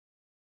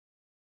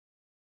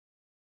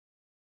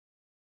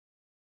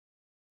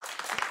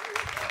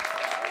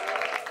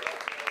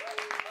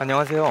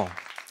안녕하세요.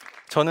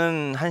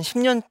 저는 한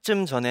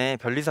 10년쯤 전에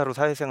변리사로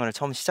사회생활을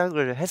처음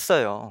시작을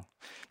했어요.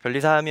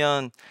 변리사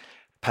하면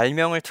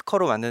발명을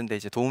특허로 만드는데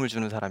이제 도움을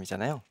주는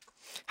사람이잖아요.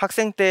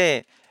 학생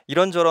때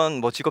이런저런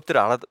뭐 직업들을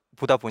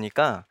알아보다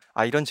보니까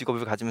아, 이런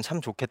직업을 가지면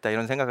참 좋겠다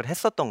이런 생각을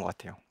했었던 것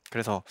같아요.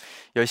 그래서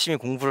열심히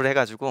공부를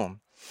해가지고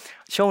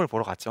시험을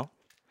보러 갔죠.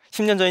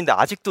 10년 전인데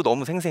아직도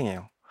너무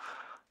생생해요.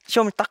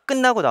 시험을 딱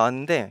끝나고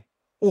나왔는데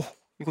오,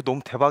 이거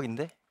너무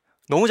대박인데?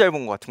 너무 잘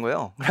본 것 같은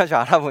거예요. 그래가지고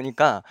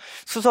알아보니까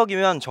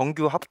수석이면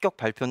정규 합격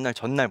발표 날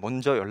전날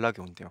먼저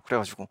연락이 온대요.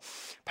 그래가지고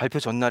발표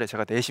전날에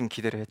제가 내심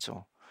기대를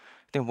했죠.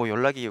 근데 뭐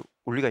연락이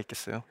올 리가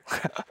있겠어요?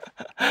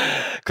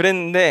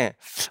 그랬는데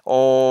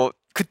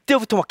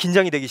그때부터 막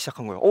긴장이 되기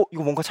시작한 거예요.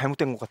 이거 뭔가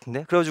잘못된 것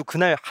같은데? 그래가지고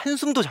그날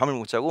한숨도 잠을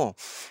못 자고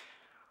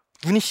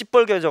눈이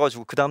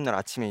시뻘개져가지고 그 다음날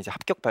아침에 이제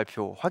합격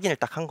발표 확인을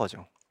딱 한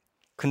거죠.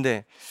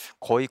 근데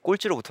거의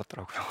꼴찌로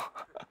붙었더라고요.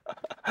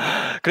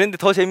 그런데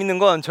더 재밌는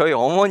건 저희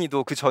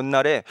어머니도 그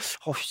전날에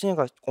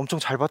휴진이가 엄청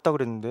잘 봤다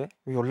그랬는데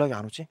왜 연락이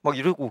안 오지? 막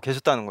이러고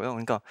계셨다는 거예요.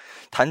 그러니까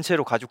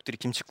단체로 가족들이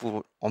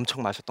김칫국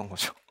엄청 마셨던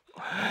거죠.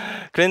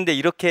 그런데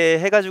이렇게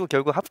해가지고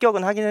결국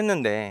합격은 하긴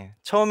했는데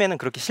처음에는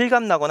그렇게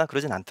실감 나거나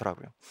그러진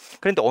않더라고요.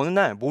 그런데 어느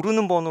날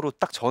모르는 번호로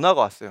딱 전화가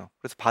왔어요.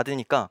 그래서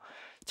받으니까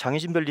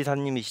장희진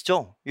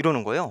변리사님이시죠?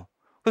 이러는 거예요.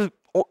 그래서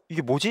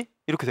이게 뭐지?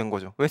 이렇게 된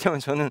거죠. 왜냐면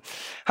저는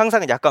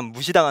항상 약간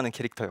무시당하는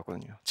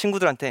캐릭터였거든요.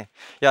 친구들한테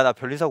야, 나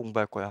변리사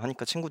공부할 거야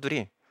하니까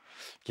친구들이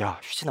야,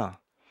 휴진아,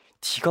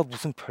 네가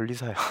무슨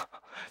변리사야.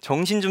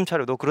 정신 좀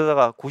차려. 너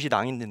그러다가 고시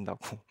낭인된다고.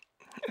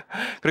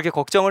 그렇게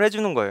걱정을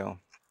해주는 거예요.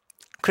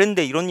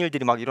 그런데 이런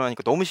일들이 막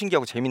일어나니까 너무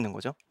신기하고 재밌는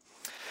거죠.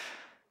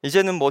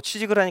 이제는 뭐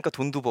취직을 하니까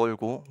돈도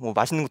벌고 뭐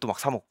맛있는 것도 막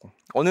사 먹고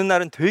어느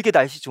날은 되게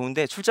날씨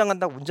좋은데 출장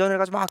간다고 운전을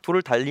해가지고 막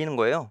도를 달리는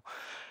거예요.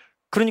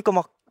 그러니까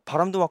막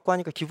바람도 맞고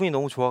하니까 기분이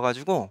너무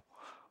좋아가지고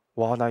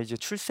와, 나 이제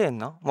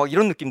출세했나? 막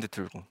이런 느낌도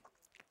들고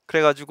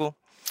그래가지고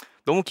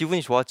너무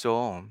기분이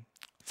좋았죠.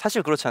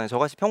 사실 그렇잖아요.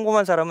 저같이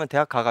평범한 사람은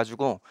대학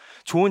가가지고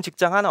좋은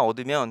직장 하나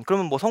얻으면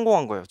그러면 뭐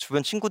성공한 거예요.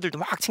 주변 친구들도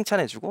막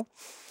칭찬해주고.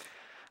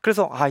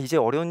 그래서 아, 이제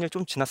어려운 일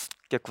좀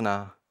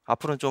지났겠구나.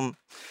 앞으로는 좀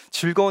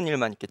즐거운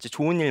일만 있겠지,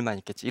 좋은 일만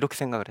있겠지 이렇게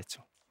생각을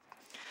했죠.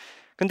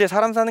 근데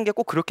사람 사는 게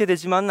꼭 그렇게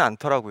되지만은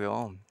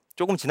않더라고요.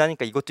 조금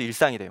지나니까 이것도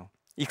일상이 돼요.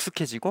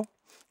 익숙해지고,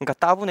 그러니까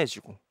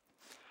따분해지고,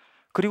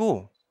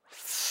 그리고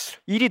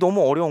일이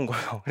너무 어려운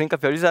거예요. 그러니까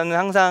변리사는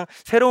항상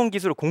새로운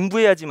기술을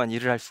공부해야지만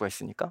일을 할 수가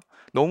있으니까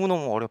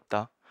너무너무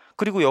어렵다.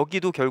 그리고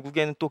여기도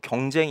결국에는 또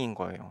경쟁인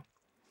거예요.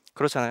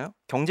 그렇잖아요.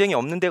 경쟁이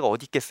없는 데가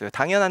어디 있겠어요.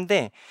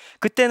 당연한데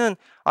그때는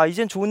아,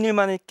 이젠 좋은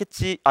일만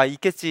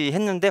있겠지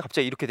했는데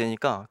갑자기 이렇게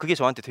되니까 그게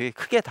저한테 되게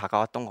크게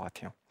다가왔던 것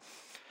같아요.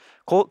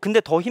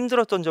 근데 더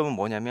힘들었던 점은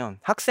뭐냐면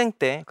학생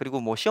때 그리고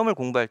뭐 시험을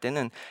공부할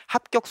때는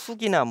합격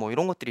수기나 뭐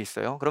이런 것들이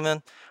있어요.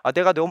 그러면 아,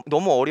 내가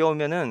너무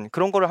어려우면은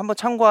그런 거를 한번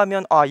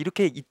참고하면 아,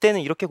 이렇게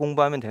이때는 이렇게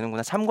공부하면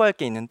되는구나 참고할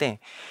게 있는데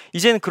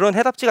이제는 그런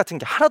해답지 같은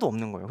게 하나도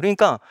없는 거예요.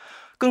 그러니까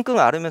끙끙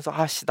앓으면서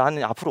아씨,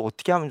 나는 앞으로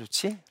어떻게 하면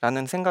좋지?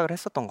 라는 생각을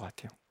했었던 것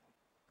같아요.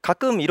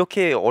 가끔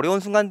이렇게 어려운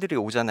순간들이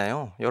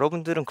오잖아요.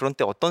 여러분들은 그런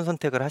때 어떤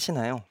선택을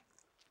하시나요?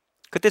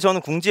 그때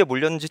저는 궁지에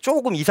몰렸는지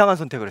조금 이상한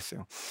선택을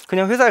했어요.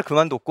 그냥 회사를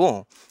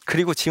그만뒀고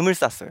그리고 짐을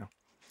쌌어요.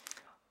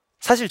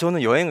 사실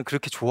저는 여행을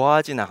그렇게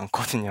좋아하지는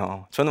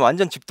않거든요. 저는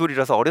완전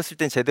집돌이라서 어렸을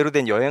땐 제대로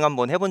된 여행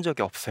한번 해본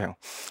적이 없어요.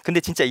 근데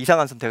진짜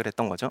이상한 선택을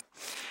했던 거죠.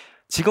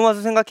 지금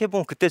와서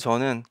생각해보면 그때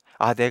저는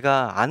아,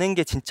 내가 아는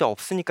게 진짜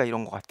없으니까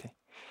이런 것 같아.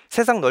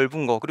 세상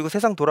넓은 거 그리고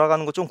세상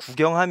돌아가는 거 좀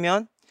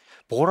구경하면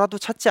뭐라도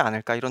찾지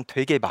않을까 이런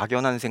되게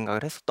막연한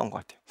생각을 했었던 것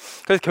같아요.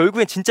 그래서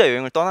결국엔 진짜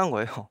여행을 떠난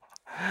거예요.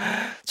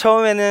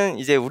 처음에는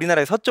이제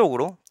우리나라의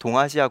서쪽으로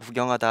동아시아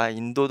구경하다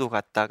인도도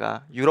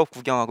갔다가 유럽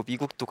구경하고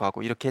미국도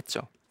가고 이렇게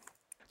했죠.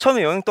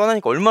 처음에 여행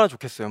떠나니까 얼마나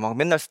좋겠어요. 막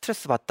맨날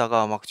스트레스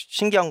받다가 막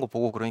신기한 거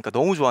보고 그러니까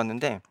너무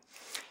좋았는데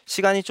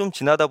시간이 좀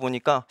지나다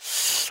보니까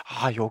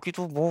아,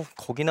 여기도 뭐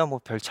거기나 뭐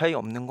별 차이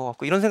없는 것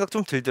같고 이런 생각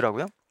좀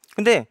들더라고요.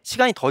 근데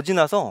시간이 더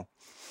지나서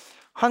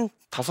한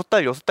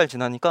 5달, 6달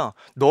지나니까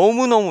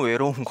너무너무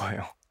외로운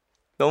거예요.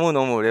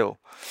 너무너무 외로워.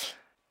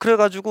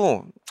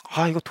 그래가지고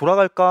아, 이거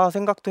돌아갈까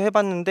생각도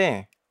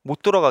해봤는데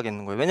못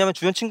돌아가겠는 거예요. 왜냐면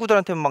주변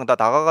친구들한테 막 나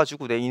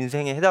나가가지고 내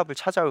인생의 해답을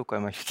찾아올 거야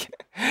막 이렇게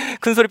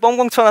큰 소리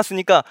뻥뻥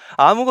쳐놨으니까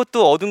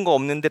아무것도 얻은 거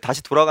없는데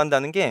다시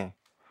돌아간다는 게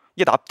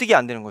이게 납득이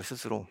안 되는 거예요,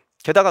 스스로.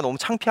 게다가 너무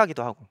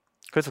창피하기도 하고.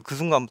 그래서 그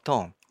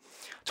순간부터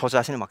저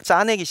자신을 막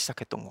짜내기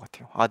시작했던 것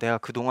같아요. 아, 내가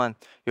그동안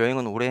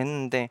여행은 오래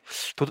했는데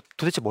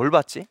도대체 뭘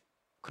봤지?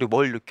 그리고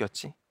뭘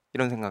느꼈지?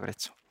 이런 생각을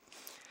했죠.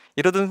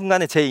 이러던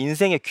순간에 제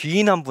인생의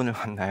귀인 한 분을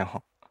만나요.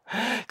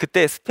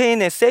 그때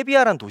스페인의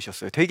세비야라는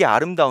도시였어요. 되게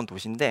아름다운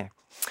도시인데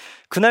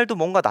그날도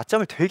뭔가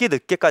낮잠을 되게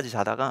늦게까지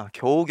자다가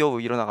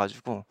겨우겨우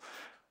일어나가지고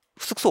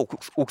숙소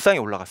옥상에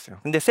올라갔어요.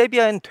 근데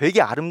세비야에는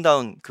되게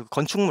아름다운 그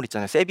건축물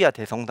있잖아요. 세비야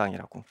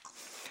대성당이라고.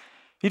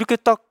 이렇게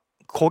딱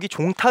거기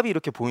종탑이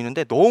이렇게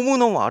보이는데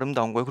너무너무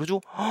아름다운 거예요. 그래서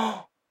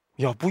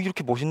야, 뭐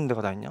이렇게 멋있는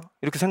데가 다 있냐?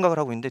 이렇게 생각을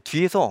하고 있는데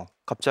뒤에서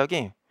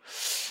갑자기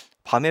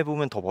밤에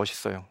보면 더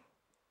멋있어요.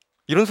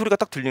 이런 소리가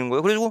딱 들리는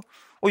거예요. 그래가지고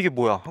이게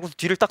뭐야? 하고서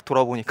뒤를 딱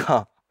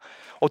돌아보니까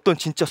어떤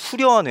진짜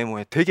수려한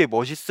외모에 되게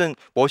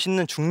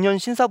멋있는 중년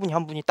신사분이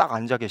한 분이 딱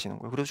앉아 계시는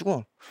거예요.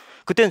 그래가지고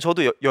그때는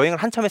저도 여행을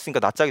한참 했으니까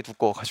낯짝이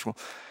두꺼워가지고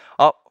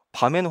아,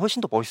 밤에는 훨씬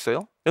더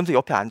멋있어요? 이러면서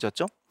옆에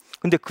앉았죠.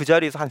 근데 그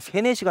자리에서 한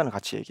 3-4시간을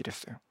같이 얘기를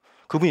했어요.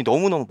 그분이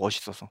너무너무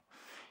멋있어서.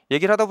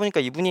 얘기를 하다 보니까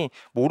이분이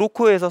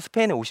모로코에서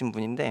스페인에 오신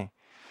분인데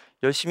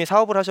열심히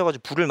사업을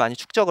하셔가지고 부를 많이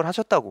축적을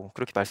하셨다고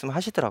그렇게 말씀을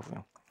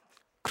하시더라고요.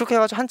 그렇게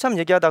해가지고 한참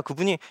얘기하다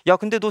그분이 야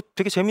근데 너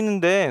되게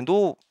재밌는데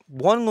너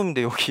뭐 하는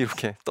놈인데 여기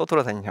이렇게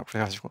떠돌아다니냐고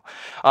그래가지고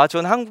아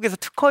전 한국에서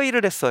특허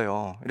일을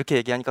했어요 이렇게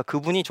얘기하니까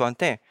그분이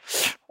저한테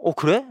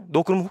그래?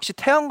 너 그럼 혹시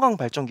태양광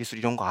발전 기술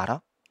이런 거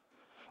알아?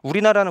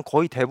 우리나라는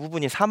거의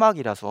대부분이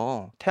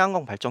사막이라서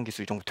태양광 발전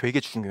기술 이런 거 되게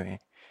중요해.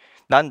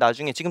 난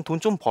나중에 지금 돈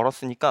좀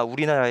벌었으니까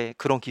우리나라에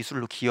그런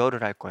기술로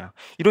기여를 할 거야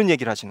이런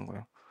얘기를 하시는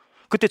거예요.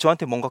 그때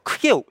저한테 뭔가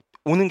크게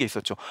오는 게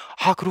있었죠.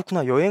 아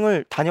그렇구나.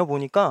 여행을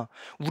다녀보니까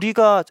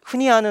우리가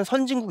흔히 아는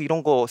선진국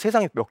이런 거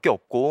세상에 몇 개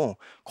없고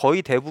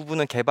거의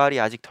대부분은 개발이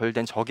아직 덜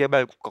된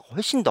저개발 국가가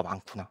훨씬 더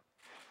많구나.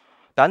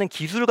 나는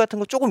기술 같은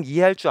거 조금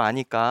이해할 줄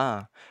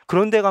아니까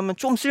그런 데 가면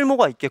좀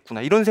쓸모가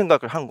있겠구나 이런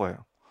생각을 한 거예요.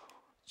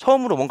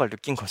 처음으로 뭔가를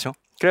느낀 거죠.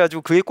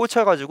 그래가지고 그에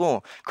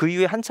꽂혀가지고 그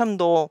이후에 한참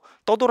더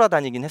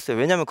떠돌아다니긴 했어요.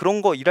 왜냐면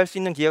그런 거 일할 수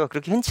있는 기회가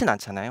그렇게 흔치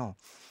않잖아요.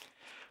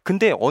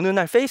 근데 어느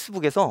날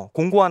페이스북에서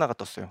공고 하나가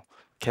떴어요.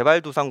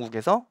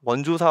 개발도상국에서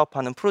원조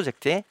사업하는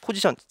프로젝트에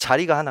포지션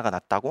자리가 하나가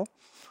났다고.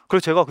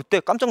 그래서 제가 그때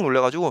깜짝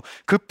놀래가지고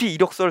급히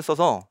이력서를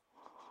써서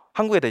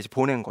한국에다 이제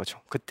보낸 거죠.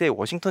 그때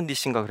워싱턴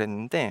DC인가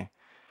그랬는데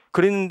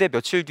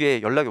며칠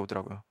뒤에 연락이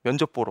오더라고요.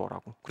 면접 보러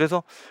오라고.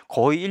 그래서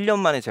거의 1년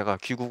만에 제가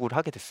귀국을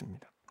하게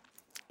됐습니다.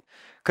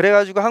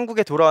 그래가지고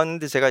한국에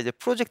돌아왔는데 제가 이제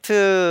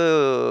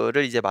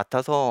프로젝트를 이제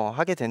맡아서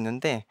하게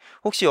됐는데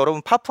혹시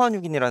여러분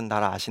파푸아뉴기니라는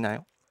나라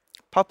아시나요?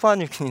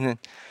 파푸아뉴기니는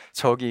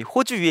저기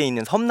호주 위에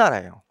있는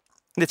섬나라예요.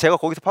 근데 제가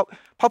거기서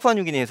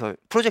파푸아뉴기니에서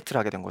프로젝트를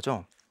하게 된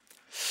거죠.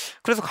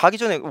 그래서 가기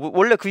전에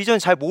원래 그 이전에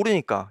잘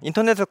모르니까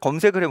인터넷에서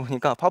검색을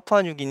해보니까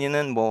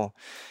파푸아뉴기니는 뭐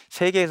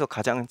세계에서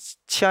가장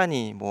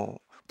치안이 뭐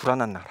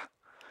불안한 나라,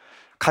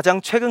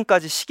 가장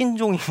최근까지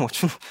식인종이 뭐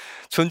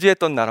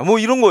존재했던 나라 뭐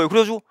이런 거예요.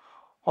 그래가지고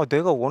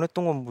내가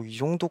원했던 건 뭐 이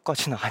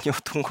정도까지는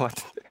아니었던 것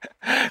같은데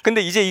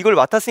근데 이제 이걸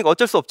맡았으니까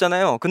어쩔 수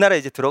없잖아요. 그 나라에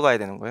이제 들어가야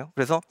되는 거예요.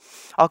 그래서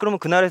그러면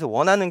그 나라에서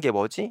원하는 게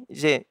뭐지?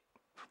 이제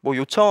뭐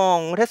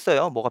요청을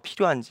했어요. 뭐가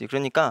필요한지.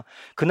 그러니까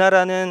그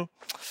나라는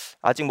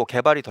아직 뭐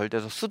개발이 덜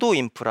돼서 수도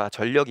인프라,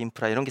 전력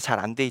인프라 이런 게 잘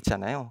안 돼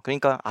있잖아요.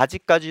 그러니까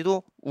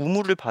아직까지도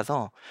우물을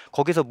파서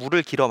거기서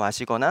물을 길어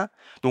마시거나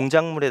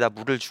농작물에다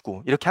물을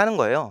주고 이렇게 하는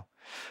거예요.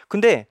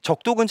 근데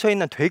적도 근처에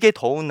있는 되게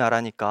더운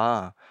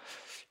나라니까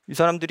이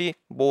사람들이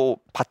뭐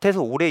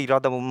밭에서 오래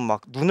일하다 보면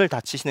막 눈을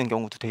다치시는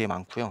경우도 되게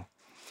많고요.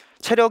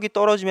 체력이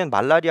떨어지면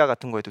말라리아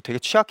같은 거에도 되게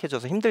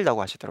취약해져서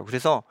힘들다고 하시더라고요.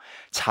 그래서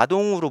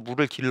자동으로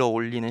물을 길러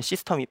올리는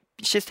시스템이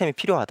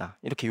필요하다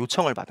이렇게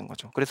요청을 받은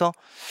거죠. 그래서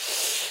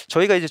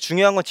저희가 이제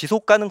중요한 건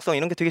지속 가능성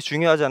이런 게 되게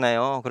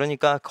중요하잖아요.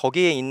 그러니까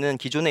거기에 있는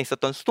기존에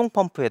있었던 수동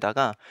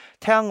펌프에다가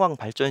태양광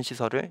발전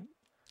시설을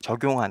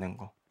적용하는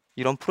거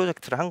이런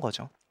프로젝트를 한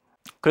거죠.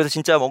 그래서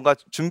진짜 뭔가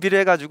준비를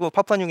해가지고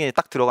파푸아뉴기니에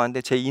딱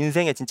들어가는데 제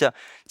인생에 진짜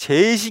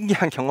제일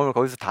신기한 경험을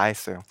거기서 다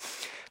했어요.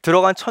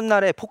 들어간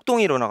첫날에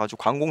폭동이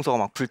일어나가지고 관공서가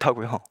막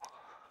불타고요.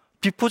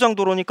 비포장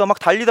도로니까 막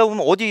달리다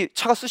보면 어디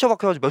차가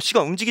쑤셔박혀가지고 몇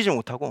시간 움직이질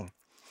못하고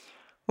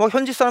막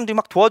현지 사람들이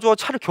막 도와줘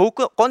차를 겨우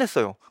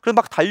꺼냈어요. 그래서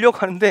막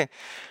달려가는데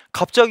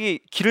갑자기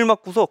길을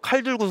막고서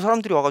칼 들고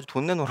사람들이 와가지고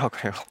돈 내놓으라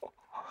그래요.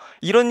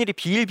 이런 일이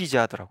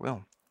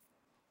비일비재하더라고요.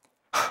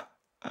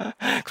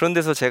 그런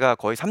데서 제가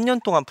거의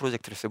 3년 동안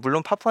프로젝트를 했어요.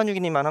 물론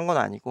파푸아뉴기니만 한 건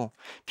아니고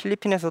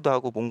필리핀에서도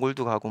하고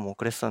몽골도 가고 뭐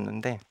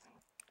그랬었는데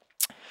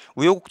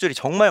우여곡절이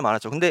정말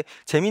많았죠. 근데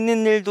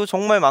재밌는 일도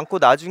정말 많고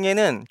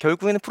나중에는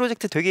결국에는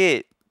프로젝트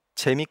되게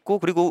재밌고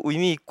그리고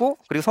의미 있고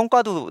그리고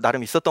성과도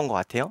나름 있었던 것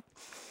같아요.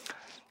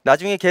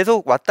 나중에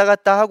계속 왔다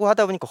갔다 하고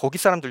하다 보니까 거기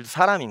사람들도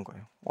사람인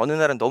거예요. 어느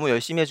날은 너무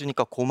열심히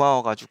해주니까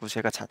고마워가지고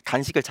제가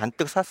간식을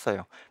잔뜩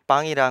샀어요.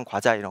 빵이랑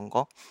과자 이런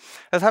거.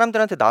 그래서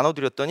사람들한테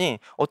나눠드렸더니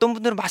어떤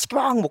분들은 맛있게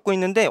막 먹고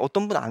있는데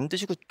어떤 분은 안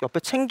드시고 옆에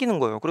챙기는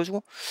거예요.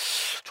 그래가지고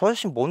저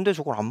아저씨 뭔데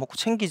저걸 안 먹고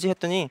챙기지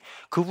했더니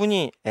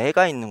그분이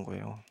애가 있는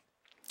거예요.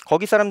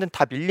 거기 사람들은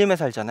다 밀림에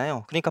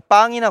살잖아요. 그러니까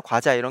빵이나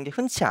과자 이런 게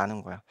흔치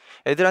않은 거야.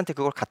 애들한테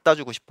그걸 갖다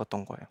주고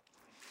싶었던 거예요.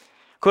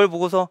 그걸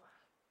보고서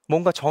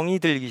뭔가 정이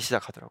들기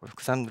시작하더라고요.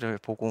 그 사람들을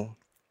보고.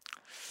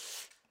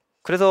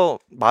 그래서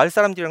마을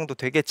사람들이랑도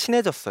되게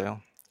친해졌어요.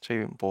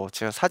 저희 뭐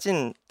제가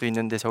사진도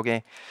있는데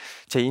저게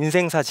제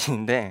인생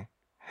사진인데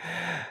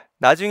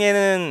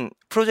나중에는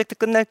프로젝트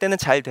끝날 때는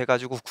잘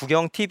돼가지고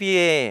구경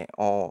TV에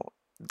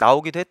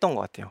나오기도 했던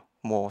것 같아요.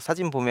 뭐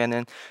사진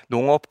보면은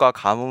농업과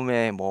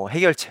가뭄의 뭐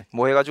해결책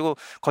뭐 해가지고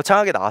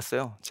거창하게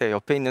나왔어요. 제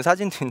옆에 있는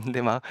사진도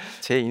있는데 막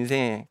제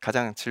인생의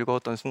가장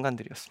즐거웠던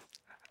순간들이었습니다.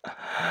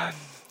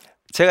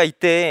 제가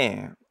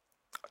이때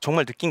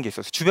정말 느낀 게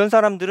있었어요. 주변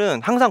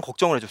사람들은 항상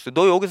걱정을 해줬어요.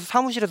 너 여기서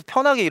사무실에서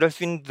편하게 일할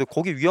수 있는데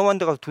거기 위험한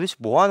데 가서 도대체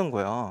뭐 하는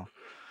거야?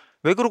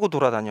 왜 그러고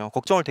돌아다녀?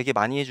 걱정을 되게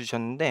많이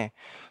해주셨는데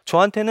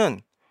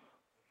저한테는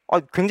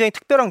굉장히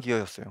특별한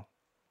기회였어요.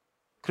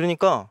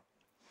 그러니까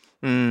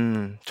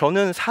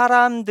저는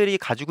사람들이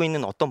가지고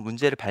있는 어떤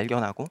문제를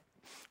발견하고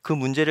그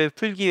문제를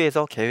풀기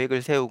위해서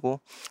계획을 세우고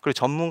그리고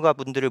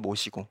전문가분들을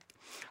모시고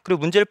그리고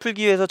문제를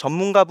풀기 위해서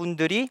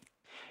전문가분들이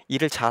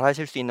일을 잘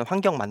하실 수 있는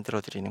환경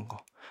만들어 드리는 거.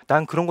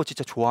 난 그런 거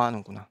진짜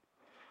좋아하는구나.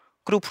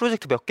 그리고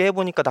프로젝트 몇 개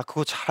해보니까 나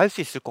그거 잘할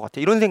수 있을 것 같아.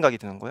 이런 생각이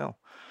드는 거예요.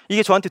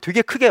 이게 저한테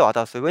되게 크게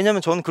와닿았어요.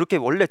 왜냐면 저는 그렇게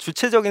원래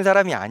주체적인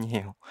사람이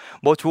아니에요.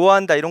 뭐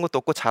좋아한다 이런 것도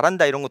없고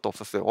잘한다 이런 것도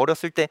없었어요.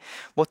 어렸을 때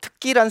뭐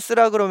특기란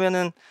쓰라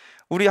그러면은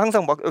우리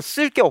항상 막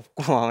쓸 게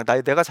없고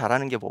내가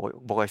잘하는 게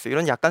뭐가 있어.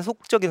 이런 약간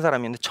소극적인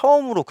사람이었는데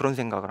처음으로 그런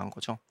생각을 한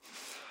거죠.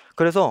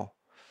 그래서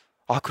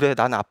아 그래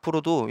난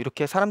앞으로도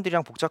이렇게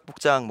사람들이랑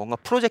복작복작 뭔가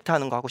프로젝트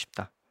하는 거 하고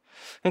싶다.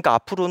 그러니까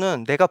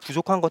앞으로는 내가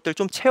부족한 것들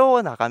좀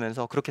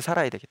채워나가면서 그렇게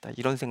살아야 되겠다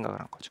이런 생각을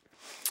한 거죠.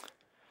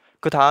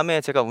 그 다음에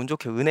제가 운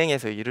좋게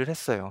은행에서 일을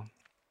했어요.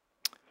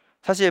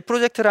 사실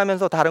프로젝트를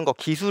하면서 다른 거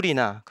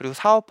기술이나 그리고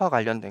사업화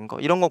관련된 거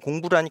이런 거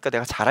공부를 하니까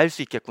내가 잘할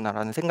수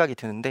있겠구나라는 생각이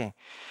드는데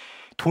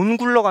돈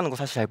굴러가는 거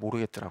사실 잘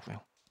모르겠더라고요.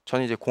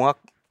 저는 이제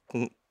공학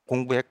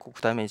공부했고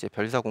그 다음에 이제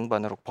변리사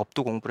공부하느라고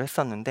법도 공부를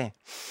했었는데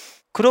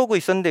그러고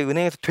있었는데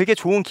은행에서 되게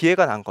좋은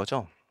기회가 난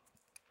거죠.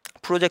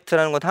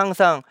 프로젝트라는 건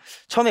항상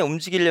처음에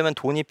움직이려면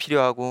돈이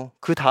필요하고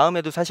그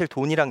다음에도 사실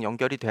돈이랑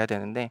연결이 돼야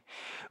되는데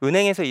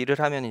은행에서 일을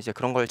하면 이제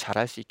그런 걸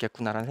잘할 수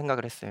있겠구나라는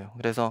생각을 했어요.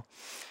 그래서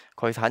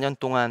거의 4년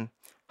동안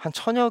한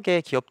 1000여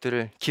개의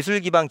기업들을 기술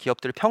기반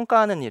기업들을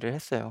평가하는 일을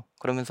했어요.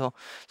 그러면서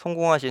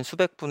성공하신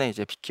수백 분의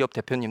이제 기업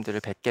대표님들을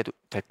뵙게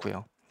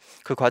됐고요.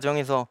 그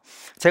과정에서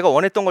제가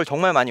원했던 걸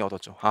정말 많이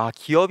얻었죠. 아,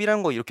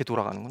 기업이라는 거 이렇게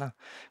돌아가는구나.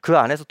 그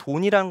안에서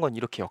돈이라는 건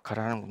이렇게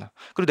역할을 하는구나.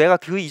 그리고 내가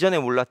그 이전에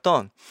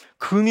몰랐던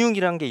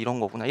금융이라는 게 이런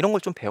거구나. 이런 걸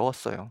좀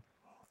배웠어요.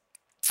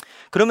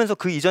 그러면서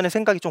그 이전의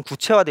생각이 좀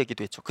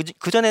구체화되기도 했죠.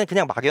 그전에는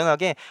그냥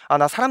막연하게 아,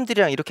 나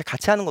사람들이랑 이렇게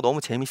같이 하는 거 너무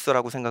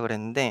재밌어라고 생각을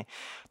했는데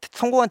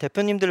성공한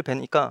대표님들을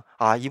뵈니까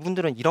아,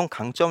 이분들은 이런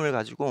강점을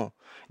가지고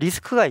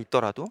리스크가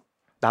있더라도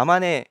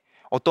나만의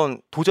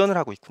어떤 도전을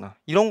하고 있구나.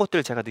 이런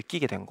것들을 제가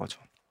느끼게 된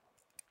거죠.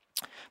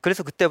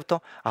 그래서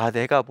그때부터 아,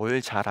 내가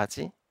뭘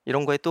잘하지?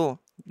 이런 거에 또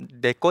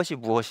내 것이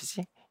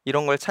무엇이지?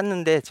 이런 걸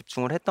찾는 데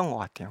집중을 했던 것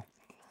같아요.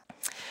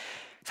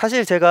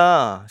 사실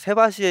제가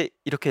세바시에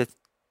이렇게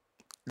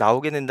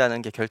나오게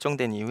된다는 게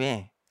결정된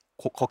이후에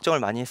걱정을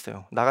많이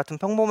했어요. 나 같은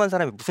평범한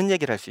사람이 무슨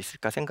얘기를 할 수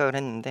있을까 생각을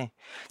했는데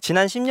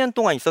지난 10년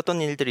동안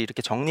있었던 일들을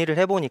이렇게 정리를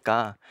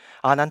해보니까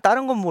아, 난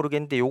다른 건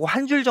모르겠는데 요거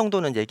한 줄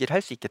정도는 얘기를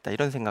할 수 있겠다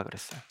이런 생각을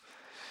했어요.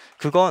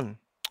 그건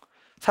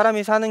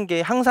사람이 사는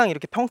게 항상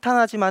이렇게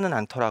평탄하지만은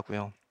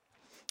않더라고요.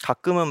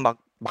 가끔은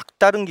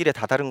막다른 길에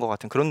다다른 것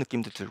같은 그런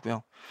느낌도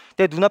들고요.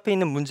 내 눈앞에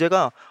있는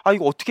문제가 아,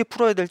 이거 어떻게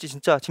풀어야 될지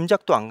진짜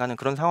짐작도 안 가는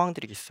그런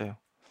상황들이 있어요.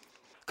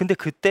 근데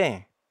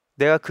그때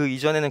내가 그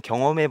이전에는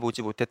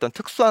경험해보지 못했던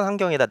특수한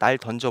환경에다 날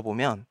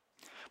던져보면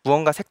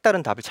무언가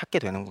색다른 답을 찾게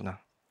되는구나.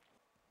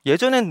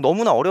 예전엔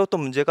너무나 어려웠던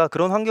문제가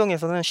그런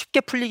환경에서는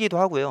쉽게 풀리기도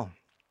하고요.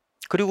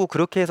 그리고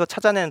그렇게 해서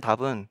찾아내는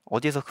답은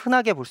어디에서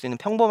흔하게 볼 수 있는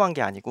평범한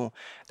게 아니고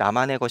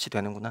나만의 것이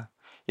되는구나.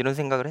 이런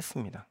생각을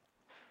했습니다.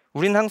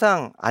 우리는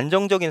항상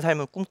안정적인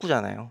삶을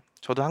꿈꾸잖아요.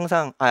 저도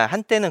항상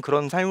한때는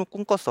그런 삶을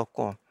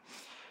꿈꿨었고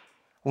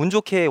운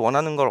좋게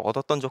원하는 걸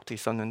얻었던 적도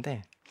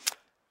있었는데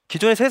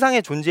기존의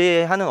세상에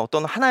존재하는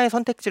어떤 하나의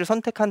선택지를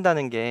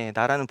선택한다는 게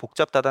나라는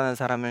복잡다단한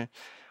사람을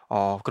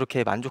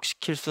그렇게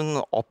만족시킬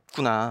수는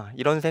없구나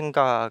이런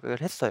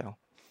생각을 했어요.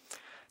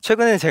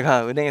 최근에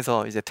제가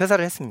은행에서 이제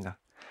퇴사를 했습니다.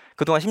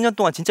 그동안 10년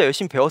동안 진짜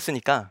열심히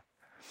배웠으니까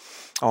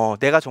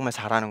내가 정말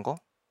잘하는 거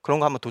그런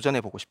거 한번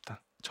도전해 보고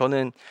싶다.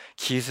 저는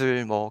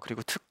기술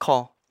그리고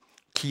특허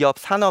기업,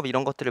 산업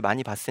이런 것들을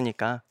많이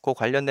봤으니까 그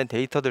관련된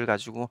데이터들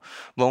가지고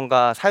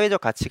뭔가 사회적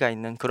가치가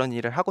있는 그런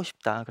일을 하고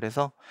싶다.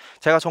 그래서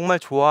제가 정말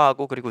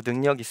좋아하고 그리고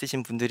능력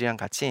있으신 분들이랑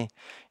같이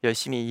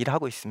열심히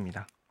일하고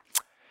있습니다.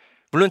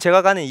 물론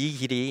제가 가는 이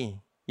길이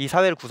이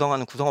사회를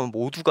구성하는 구성원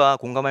모두가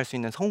공감할 수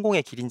있는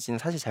성공의 길인지는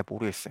사실 잘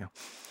모르겠어요.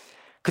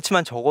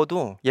 그렇지만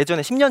적어도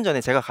예전에 10년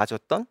전에 제가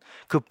가졌던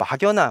그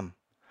막연함,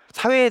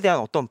 사회에 대한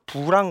어떤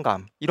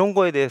불안감 이런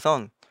거에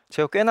대해선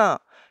제가 꽤나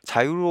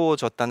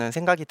자유로워졌다는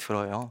생각이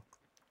들어요.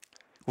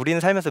 우리는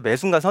살면서 매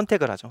순간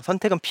선택을 하죠.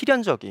 선택은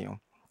필연적이에요.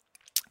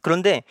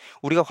 그런데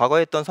우리가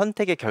과거에 했던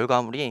선택의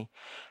결과물이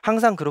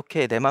항상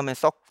그렇게 내 마음에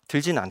썩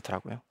들지는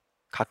않더라고요.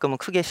 가끔은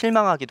크게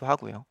실망하기도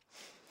하고요.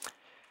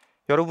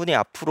 여러분이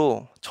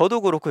앞으로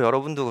저도 그렇고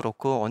여러분도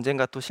그렇고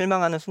언젠가 또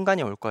실망하는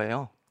순간이 올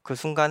거예요. 그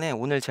순간에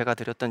오늘 제가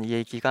드렸던 이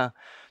얘기가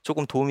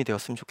조금 도움이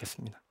되었으면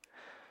좋겠습니다.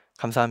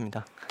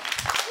 감사합니다.